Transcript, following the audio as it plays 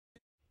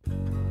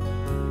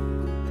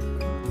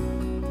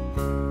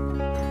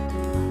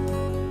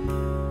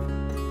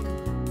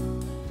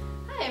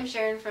I'm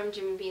Sharon from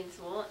Jimmy Bean's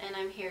Wool, and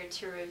I'm here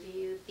to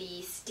review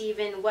the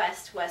Stephen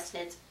West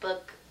Westknits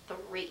Book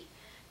 3. You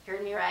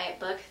heard me right,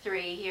 Book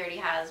 3. He already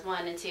has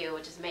 1 and 2,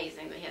 which is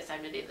amazing that he has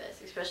time to do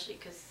this, especially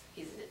because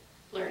he's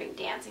learning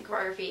dance and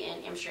choreography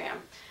in Amsterdam,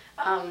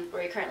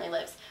 where he currently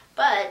lives.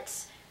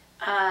 But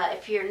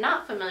if you're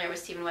not familiar with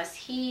Stephen West,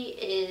 he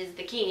is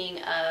the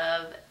king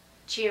of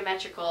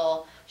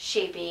geometrical,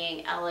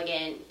 shaping,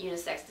 elegant,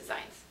 unisex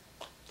designs.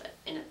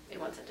 In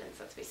one sentence,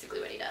 that's basically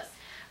what he does.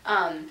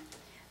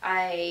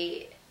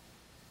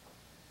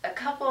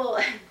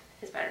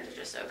 His patterns are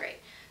just so great.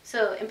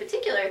 So in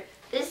particular,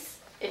 this,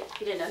 if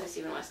you didn't know who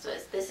Stephen West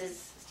was, this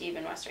is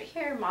Stephen West right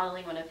here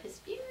modeling one of his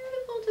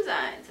beautiful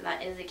designs, and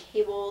that is a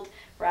cabled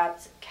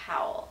wrapped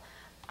cowl.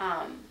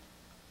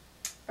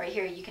 Right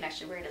here you can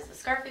actually wear it as a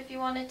scarf if you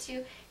wanted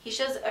to. He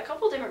shows a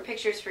couple different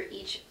pictures for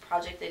each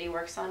project that he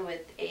works on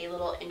with a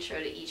little intro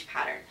to each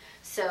pattern.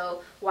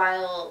 So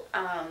while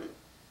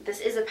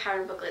this is a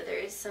pattern booklet, there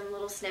is some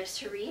little snips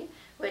to read,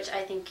 which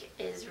I think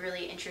is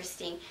really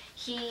interesting.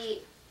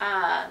 He,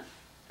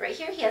 right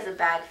here he has a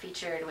bag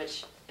featured,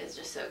 which is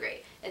just so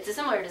great. It's a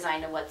similar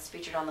design to what's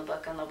featured on the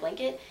book on the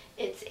blanket.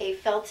 It's a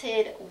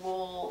felted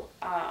wool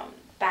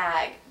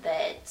bag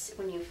that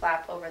when you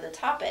flap over the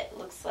top it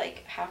looks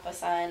like half a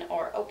sun,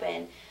 or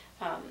open,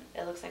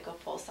 it looks like a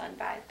full sun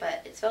bag,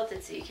 but it's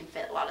felted so you can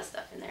fit a lot of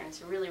stuff in there, and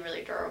it's really,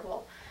 really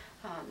durable.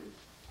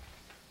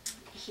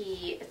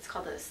 It's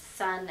called a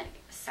sun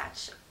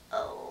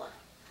satchel.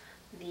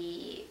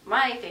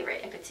 My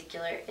favorite in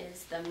particular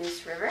is the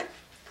Moose River.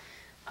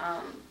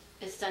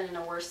 It's done in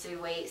a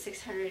worsted weight,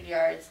 600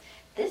 yards.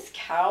 This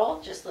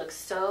cowl just looks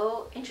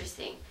so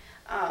interesting.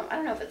 I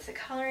don't know if it's the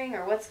coloring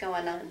or what's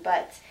going on,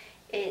 but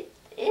it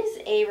is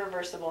a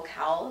reversible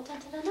cowl, dun,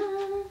 dun, dun,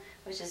 dun,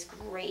 which is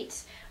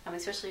great,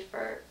 especially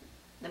for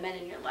the men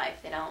in your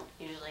life. They don't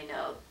usually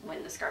know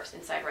when the scarf's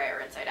inside right or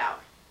inside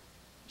out,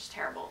 which is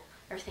terrible.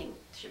 Everything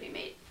should be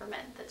made for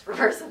men that's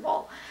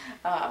reversible.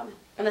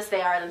 Unless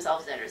they are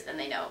themselves knitters, then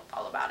they know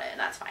all about it, and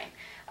that's fine.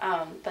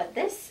 But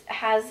this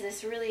has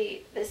this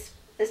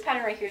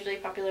pattern right here is really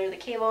popular, the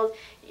cabled.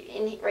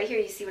 Right here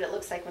you see what it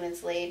looks like when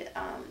it's laid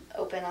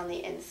open on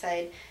the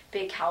inside.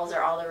 Big cowls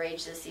are all the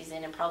rage this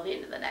season, and probably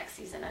into the next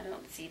season. I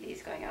don't see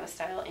these going out of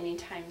style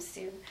anytime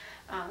soon.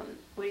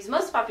 What he's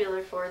most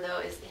popular for, though,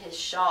 is his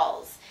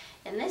shawls.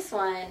 In this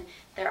one,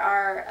 there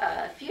are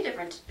a few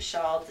different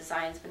shawl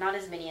designs, but not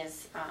as many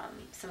as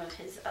some of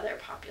his other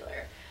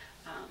popular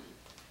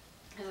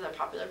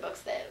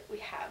books that we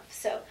have.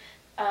 So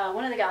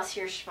one of the gals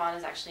here, Sharon,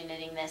 is actually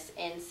knitting this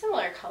in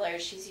similar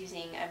colors. She's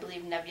using, I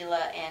believe,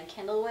 Nebula and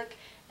Candlewick,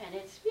 and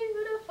it's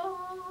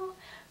beautiful.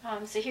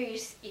 So here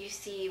you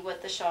see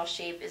what the shawl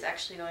shape is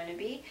actually going to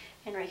be,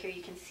 and right here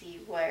you can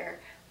see where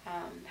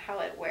how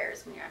it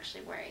wears when you're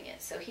actually wearing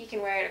it. So he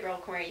can wear it, a girl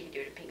can wear it, you can do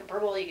it in pink and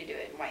purple, you can do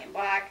it in white and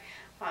black.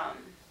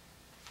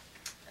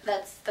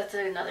 That's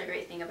another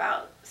great thing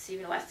about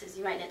Stephen West, is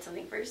you might knit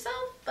something for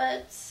yourself,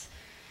 but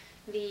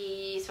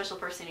the special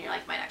person in your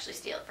life might actually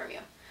steal it from you.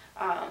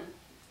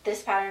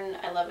 This pattern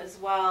I love as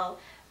well.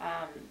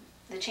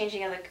 The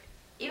changing of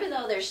even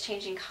though there's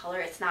changing color,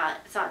 it's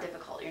not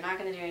difficult. You're not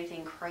going to do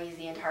anything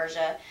crazy in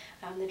tarja.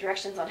 The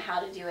directions on how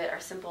to do it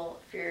are simple.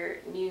 If you're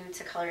new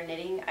to color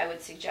knitting, I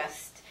would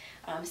suggest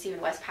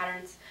Stephen West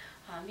patterns.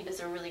 He does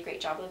a really great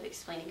job of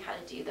explaining how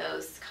to do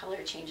those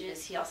color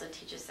changes. He also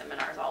teaches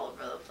seminars all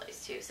over the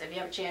place too. So if you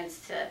have a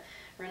chance to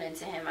run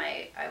into him,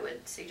 I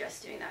would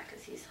suggest doing that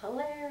because he's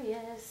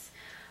hilarious.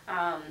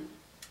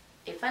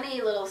 A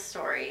funny little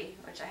story,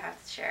 which I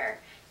have to share,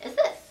 is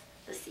this,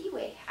 the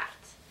Seaway hat.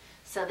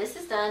 So this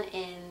is done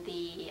in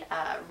the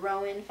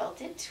Rowan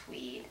felted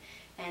tweed,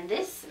 and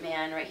this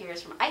man right here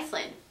is from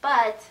Iceland.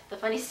 But the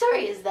funny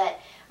story is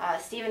that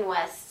Stephen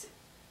West,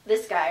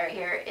 this guy right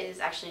here, is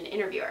actually an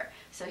interviewer.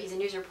 So he's a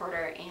news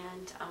reporter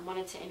and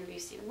wanted to interview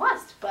Stephen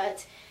West,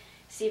 but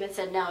Stephen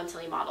said no until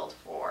he modeled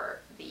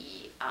for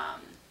the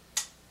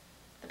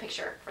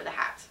picture for the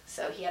hat.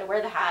 So he had to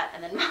wear the hat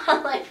and then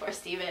model it for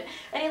Stephen,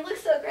 and he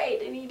looks so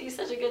great, and he did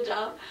such a good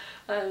job.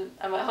 I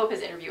hope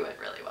his interview went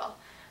really well.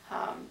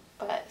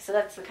 So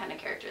that's the kind of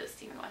character that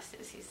Stephen West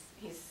is.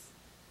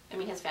 I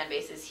mean, his fan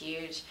base is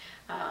huge.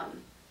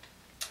 On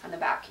the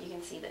back you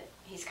can see that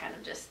he's kind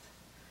of just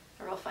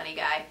a real funny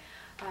guy.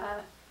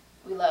 A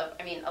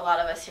lot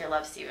of us here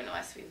love Stephen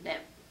West. We've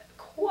knit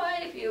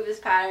quite a few of his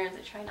patterns.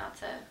 I try not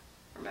to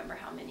remember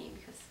how many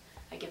because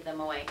I give them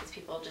away because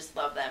people just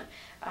love them.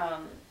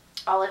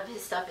 All of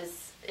his stuff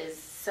is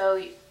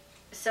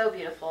so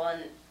beautiful,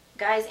 and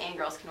guys and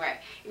girls can wear it.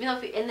 Even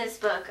though in this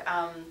book,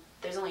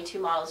 there's only 2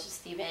 models, just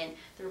Stephen,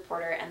 the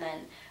reporter, and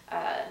then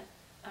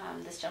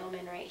this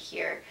gentleman right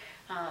here.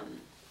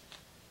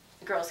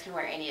 Girls can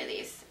wear any of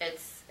these.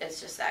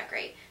 It's just that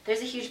great.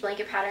 There's a huge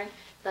blanket pattern.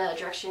 The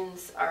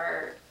directions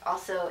are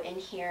also in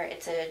here.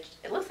 It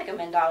looks like a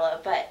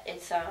mandala, but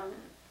it's a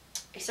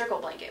circle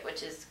blanket,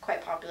 which is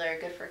quite popular.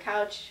 Good for a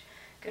couch,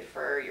 good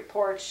for your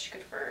porch,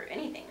 good for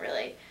anything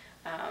really.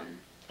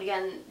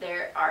 Again,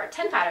 there are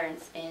 10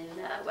 patterns in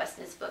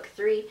Westknits Book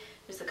 3.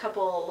 There's a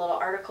couple little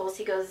articles.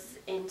 He goes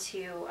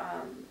into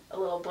a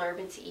little blurb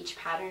into each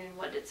pattern and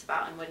what it's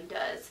about and what he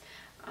does.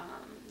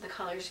 The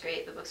color's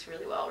great. The book's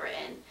really well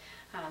written.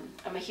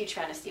 I'm a huge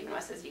fan of Stephen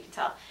West, as you can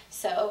tell.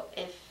 So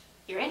if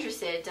you're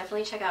interested,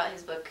 definitely check out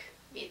his book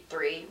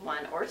 3,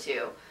 1, or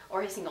 2,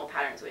 or his single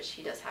patterns, which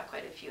he does have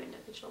quite a few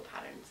individual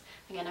patterns.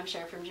 Again, I'm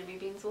Sharon from Jimmy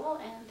Bean's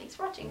Wool, and thanks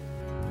for watching.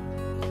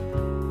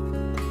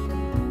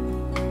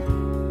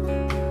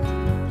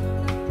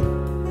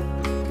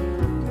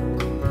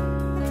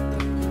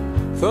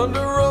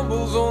 Thunder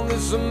rumbles on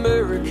this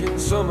American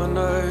summer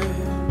night.